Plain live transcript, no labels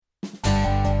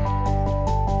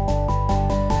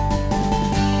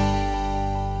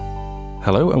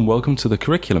Hello and welcome to The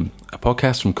Curriculum, a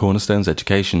podcast from Cornerstones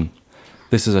Education.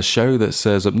 This is a show that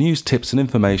serves up news, tips and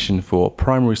information for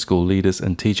primary school leaders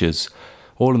and teachers,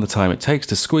 all in the time it takes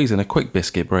to squeeze in a quick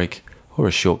biscuit break or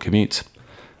a short commute.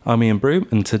 I'm Ian Broom,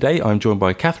 and today I'm joined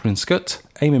by Catherine Scutt,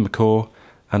 Amy McCaw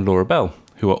and Laura Bell,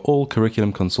 who are all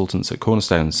curriculum consultants at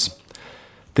Cornerstones.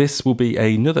 This will be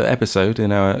another episode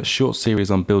in our short series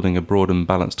on building a broad and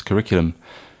balanced curriculum.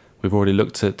 We've already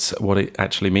looked at what it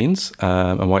actually means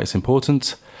and why it's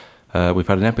important. We've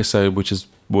had an episode which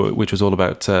was all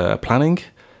about planning,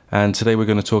 and today we're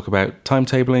going to talk about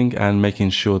timetabling and making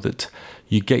sure that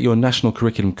you get your national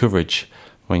curriculum coverage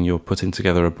when you're putting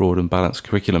together a broad and balanced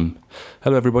curriculum.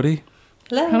 Hello, everybody.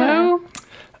 Hello.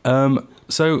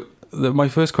 My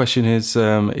first question is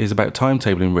about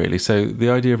timetabling, really. So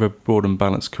the idea of a broad and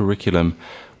balanced curriculum,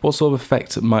 what sort of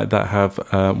effect might that have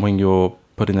when you're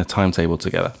putting a timetable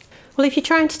together? Well, if you're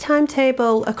trying to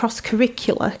timetable across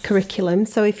curriculum,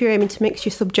 so if you're aiming to mix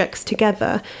your subjects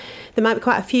together, there might be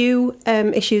quite a few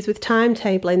issues with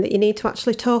timetabling that you need to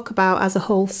actually talk about as a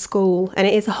whole school. And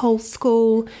it is a whole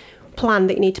school plan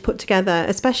that you need to put together,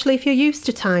 especially if you're used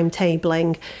to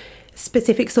timetabling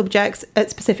specific subjects at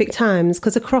specific times,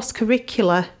 because across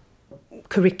curriculum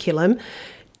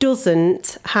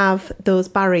doesn't have those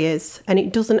barriers and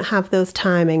it doesn't have those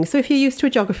timings. So if you're used to a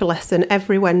geography lesson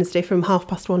every Wednesday from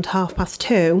 1:30 to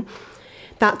 2:30,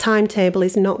 that timetable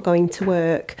is not going to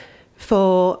work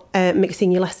for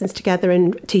mixing your lessons together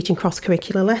and teaching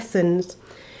cross-curricular lessons.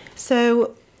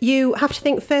 So you have to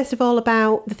think first of all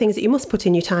about the things that you must put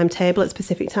in your timetable at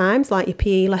specific times, like your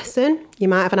PE lesson. You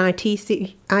might have an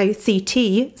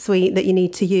ICT suite that you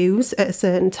need to use at a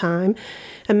certain time,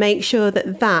 and make sure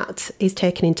that that is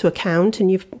taken into account and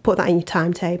you've put that in your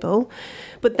timetable.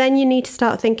 But then you need to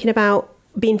start thinking about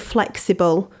being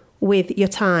flexible with your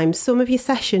time. Some of your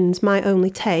sessions might only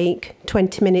take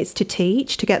 20 minutes to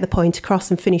teach, to get the point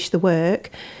across and finish the work.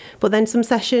 But then some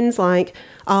sessions like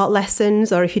art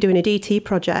lessons, or if you're doing a DT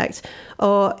project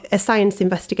or a science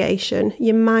investigation,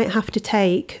 you might have to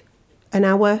take an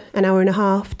hour and a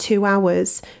half, 2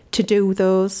 hours to do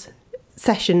those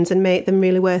sessions and make them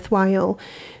really worthwhile.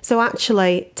 So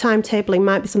actually, timetabling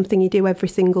might be something you do every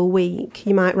single week.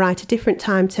 You might write a different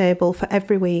timetable for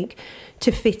every week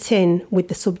to fit in with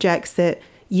the subjects that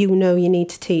you know you need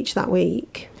to teach that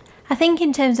week. I think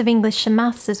in terms of English and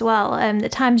maths as well, the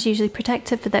time's usually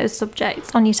protected for those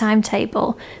subjects on your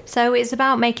timetable. So it's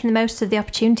about making the most of the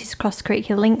opportunities across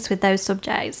curricular links with those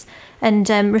subjects and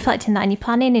reflecting that in your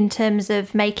planning in terms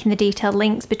of making the detailed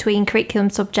links between curriculum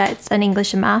subjects and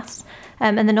English and maths.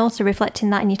 And then also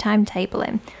reflecting that in your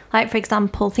timetabling. Like, for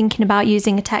example, thinking about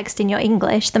using a text in your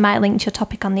English that might link to your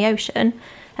topic on the ocean.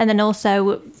 And then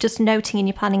also just noting in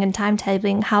your planning and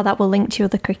timetabling how that will link to your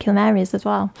other curriculum areas as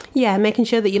well. Yeah, making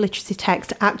sure that your literacy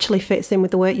text actually fits in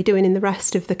with the work you're doing in the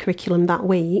rest of the curriculum that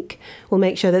week will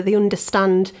make sure that they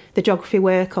understand the geography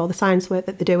work or the science work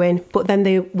that they're doing, but then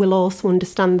they will also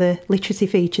understand the literacy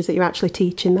features that you're actually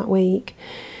teaching that week.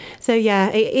 So yeah,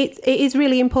 it is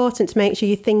really important to make sure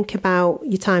you think about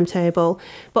your timetable.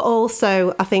 But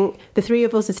also, I think the three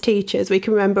of us as teachers, we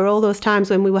can remember all those times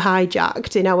when we were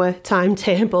hijacked in our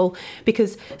timetable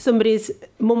because somebody's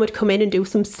mum would come in and do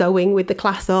some sewing with the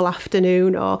class all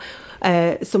afternoon, or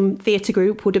some theatre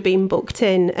group would have been booked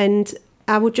in. And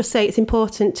I would just say it's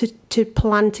important to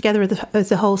plan together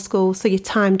as a whole school so your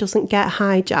time doesn't get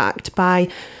hijacked by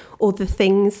other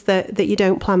things that you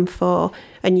don't plan for,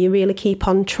 and you really keep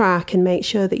on track and make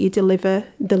sure that you deliver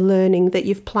the learning that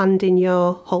you've planned in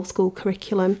your whole school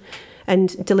curriculum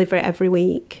and deliver it every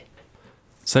week.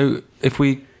 So if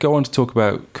we go on to talk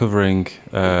about covering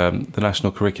the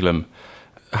national curriculum,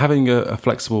 having a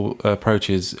flexible approach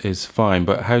is fine,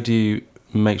 but how do you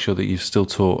make sure that you've still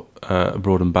taught a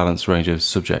broad and balanced range of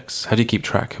subjects? How do you keep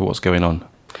track of what's going on?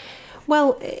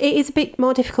 Well, it is a bit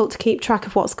more difficult to keep track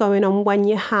of what's going on when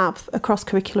you have a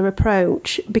cross-curricular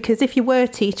approach, because if you were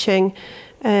teaching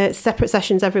separate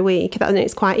sessions every week, then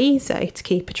it's quite easy to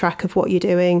keep a track of what you're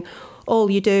doing. All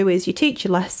you do is you teach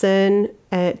your lesson,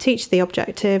 teach the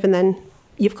objective, and then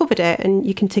you've covered it and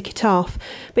you can tick it off.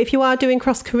 But if you are doing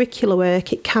cross-curricular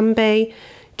work, it can be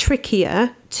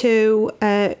trickier to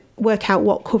work out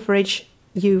what coverage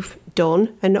you've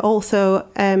done, and also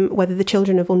whether the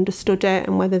children have understood it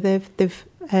and whether they've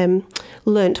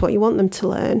learnt what you want them to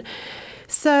learn.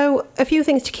 So a few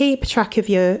things to keep track of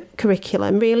your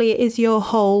curriculum really is your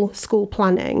whole school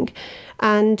planning,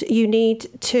 and you need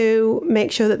to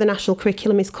make sure that the national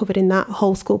curriculum is covered in that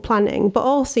whole school planning, but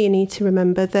also you need to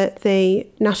remember that the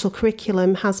national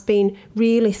curriculum has been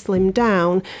really slimmed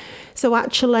down. So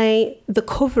actually the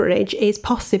coverage is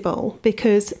possible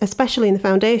because, especially in the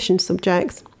foundation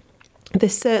subjects,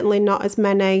 There's certainly not as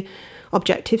many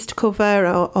objectives to cover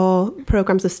or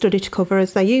programmes of study to cover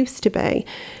as there used to be.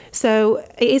 So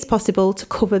it is possible to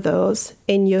cover those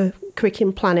in your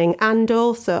curriculum planning and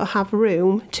also have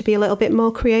room to be a little bit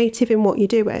more creative in what you're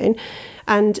doing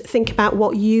and think about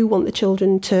what you want the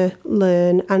children to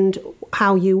learn and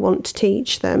how you want to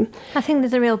teach them. I think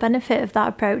there's a real benefit of that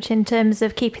approach in terms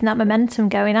of keeping that momentum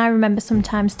going. I remember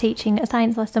sometimes teaching a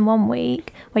science lesson one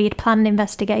week where you'd plan an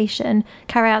investigation,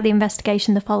 carry out the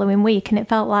investigation the following week, and it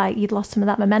felt like you'd lost some of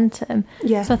that momentum.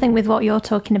 Yeah. So I think with what you're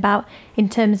talking about in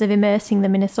terms of immersing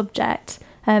them in a subject,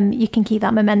 you can keep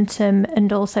that momentum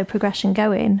and also progression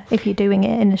going if you're doing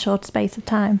it in a short space of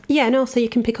time. Yeah, and also you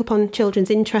can pick up on children's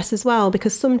interests as well,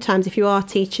 because sometimes if you are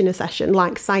teaching a session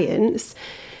like science,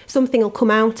 something will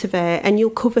come out of it and you'll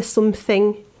cover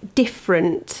something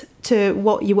different to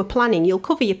what you were planning. You'll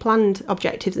cover your planned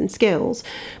objectives and skills,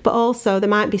 but also there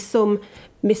might be some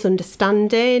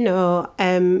misunderstanding or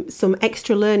some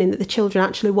extra learning that the children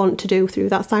actually want to do through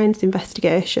that science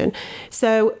investigation.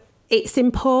 So it's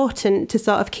important to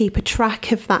sort of keep a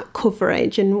track of that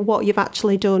coverage and what you've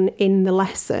actually done in the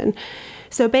lesson.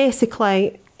 So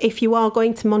basically, if you are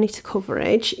going to monitor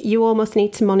coverage, you almost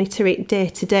need to monitor it day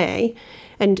to day.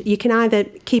 And you can either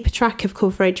keep a track of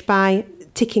coverage by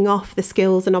ticking off the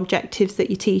skills and objectives that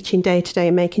you're teaching day to day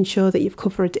and making sure that you've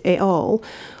covered it all,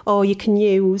 or you can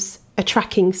use a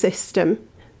tracking system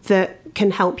that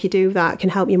can help you do that, can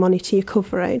help you monitor your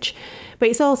coverage. But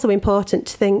it's also important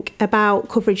to think about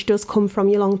coverage does come from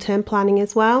your long-term planning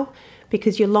as well,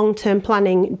 because your long-term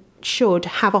planning should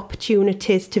have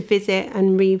opportunities to visit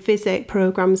and revisit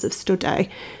programmes of study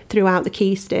throughout the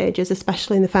key stages,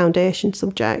 especially in the foundation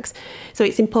subjects. So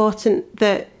it's important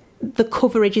that the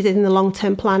coverage is in the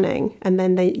long-term planning and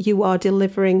then that you are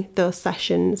delivering those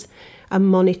sessions and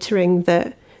monitoring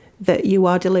that you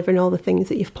are delivering all the things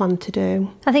that you've planned to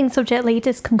do. I think subject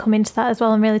leaders can come into that as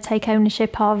well and really take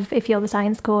ownership of, if you're the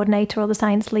science coordinator or the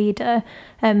science leader,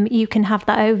 you can have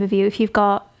that overview. If you've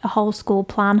got a whole school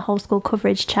plan, whole school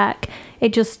coverage check,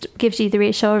 it just gives you the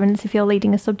reassurance if you're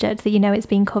leading a subject that you know it's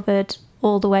being covered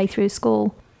all the way through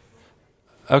school.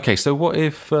 Okay, so what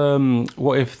if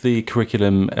the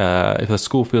curriculum, if a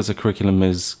school feels a curriculum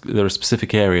there are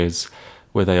specific areas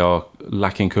where they are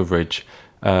lacking coverage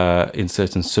in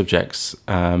certain subjects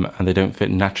and they don't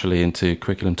fit naturally into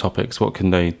curriculum topics, what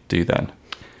can they do then?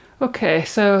 Okay,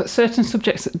 so certain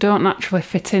subjects that don't naturally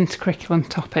fit into curriculum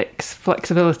topics,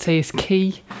 flexibility is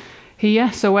key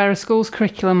here. So where a school's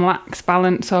curriculum lacks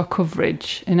balance or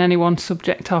coverage in any one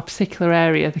subject or particular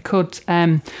area, they could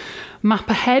map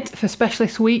ahead for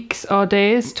specialist weeks or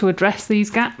days to address these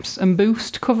gaps and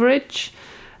boost coverage.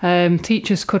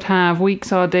 Teachers could have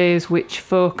weeks or days which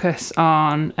focus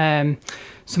on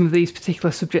some of these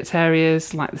particular subject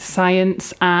areas like the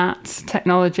science, arts,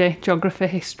 technology, geography,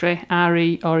 history,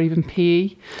 RE or even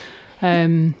PE.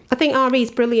 I think RE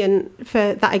is brilliant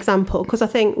for that example, because I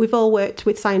think we've all worked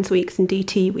with science weeks and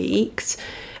DT weeks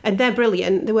and they're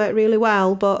brilliant, they work really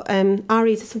well, but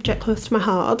RE is a subject close to my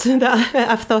heart that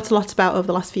I've thought a lot about over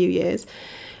the last few years.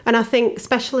 And I think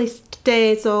specialist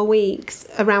days or weeks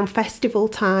around festival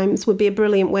times would be a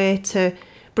brilliant way to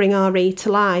bring RE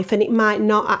to life, and it might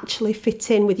not actually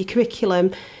fit in with your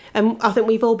curriculum. And I think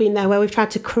we've all been there where we've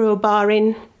tried to crowbar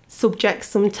in subjects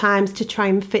sometimes to try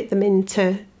and fit them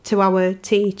into our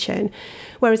teaching.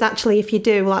 Whereas actually if you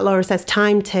do, like Laura says,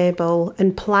 timetable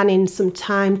and planning some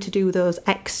time to do those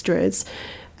extras,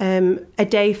 a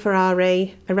day for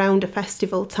RE around a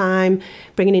festival time,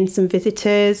 bringing in some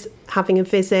visitors, having a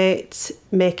visit,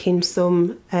 making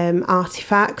some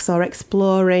artefacts or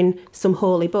exploring some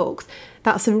holy books.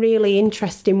 That's a really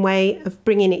interesting way of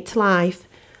bringing it to life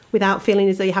without feeling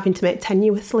as though you're having to make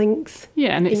tenuous links.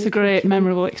 Yeah, and it's a great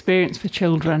memorable experience for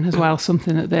children as well,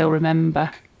 something that they'll remember.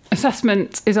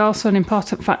 Assessment is also an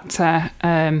important factor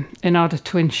in order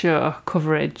to ensure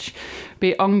coverage. Be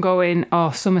it ongoing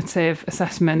or summative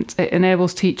assessment, it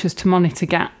enables teachers to monitor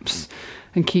gaps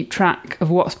and keep track of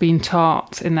what's being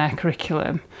taught in their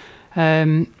curriculum.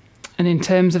 And in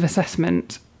terms of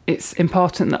assessment, it's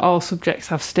important that all subjects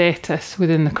have status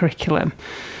within the curriculum.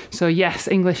 So yes,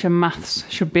 English and maths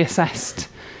should be assessed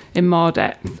in more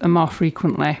depth and more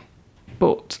frequently,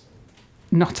 but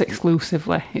not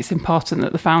exclusively. It's important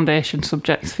that the foundation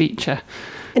subjects feature.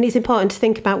 And it's important to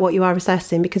think about what you are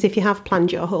assessing, because if you have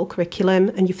planned your whole curriculum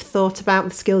and you've thought about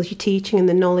the skills you're teaching and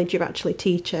the knowledge you're actually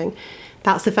teaching,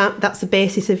 that's the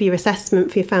basis of your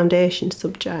assessment for your foundation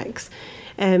subjects.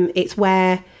 It's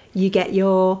where you get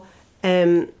your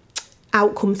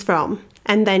outcomes from,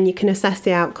 and then you can assess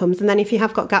the outcomes. And then if you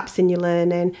have got gaps in your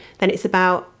learning, then it's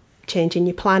about changing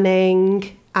your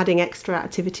planning, adding extra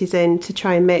activities in to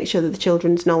try and make sure that the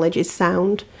children's knowledge is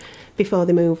sound before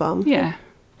they move on. Yeah.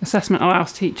 Assessment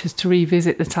allows teachers to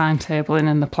revisit the timetabling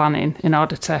and the planning in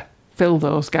order to fill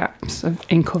those gaps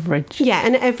in coverage. Yeah,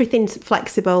 and everything's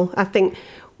flexible. I think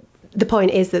the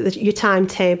point is that your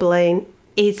timetabling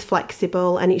is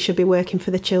flexible and it should be working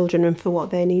for the children and for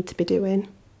what they need to be doing.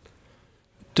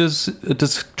 Does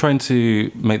trying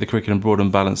to make the curriculum broad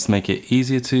and balanced make it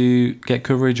easier to get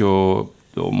coverage or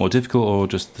more difficult or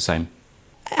just the same?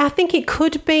 I think it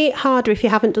could be harder if you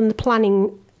haven't done the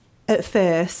planning at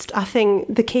first. I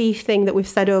think the key thing that we've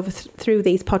said over through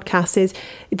these podcasts is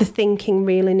the thinking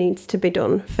really needs to be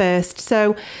done first.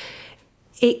 So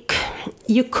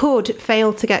you could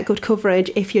fail to get good coverage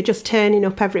if you're just turning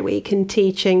up every week and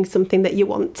teaching something that you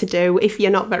want to do. If you're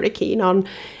not very keen on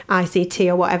ICT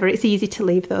or whatever, it's easy to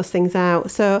leave those things out.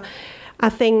 So I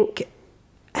think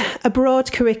a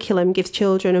broad curriculum gives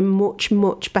children a much,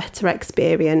 much better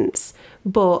experience,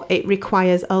 but it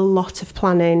requires a lot of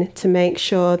planning to make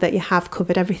sure that you have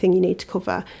covered everything you need to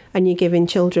cover and you're giving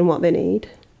children what they need.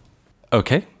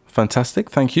 Okay, fantastic.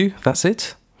 Thank you. That's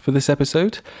it for this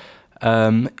episode.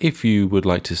 If you would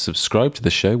like to subscribe to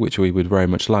the show, which we would very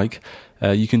much like,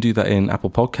 you can do that in Apple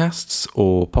Podcasts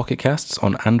or Pocket Casts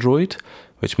on Android,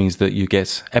 which means that you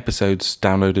get episodes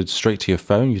downloaded straight to your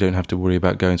phone. You don't have to worry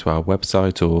about going to our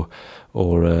website or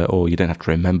you don't have to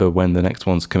remember when the next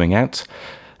one's coming out.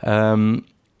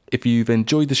 If you've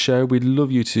enjoyed the show, we'd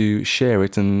love you to share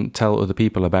it and tell other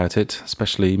people about it,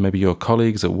 especially maybe your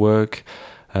colleagues at work,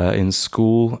 in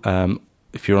school.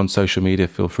 If you're on social media,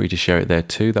 feel free to share it there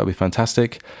too. That would be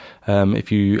fantastic.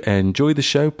 If you enjoy the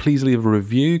show, please leave a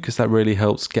review because that really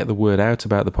helps get the word out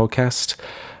about the podcast.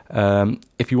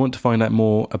 If you want to find out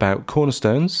more about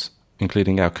Cornerstones,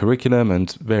 including our curriculum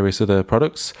and various other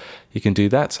products, you can do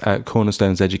that at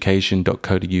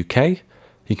cornerstoneseducation.co.uk.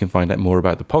 You can find out more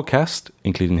about the podcast,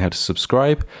 including how to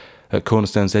subscribe, at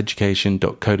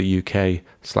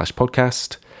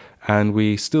cornerstoneseducation.co.uk/podcast. And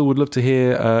we still would love to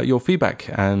hear your feedback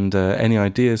and any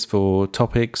ideas for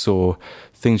topics or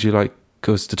things you'd like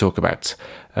us to talk about.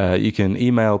 You can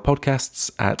email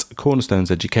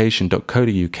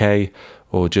podcasts@cornerstoneseducation.co.uk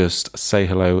or just say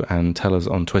hello and tell us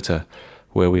on Twitter,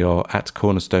 where we are at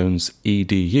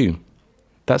cornerstonesedu.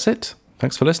 That's it.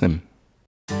 Thanks for listening.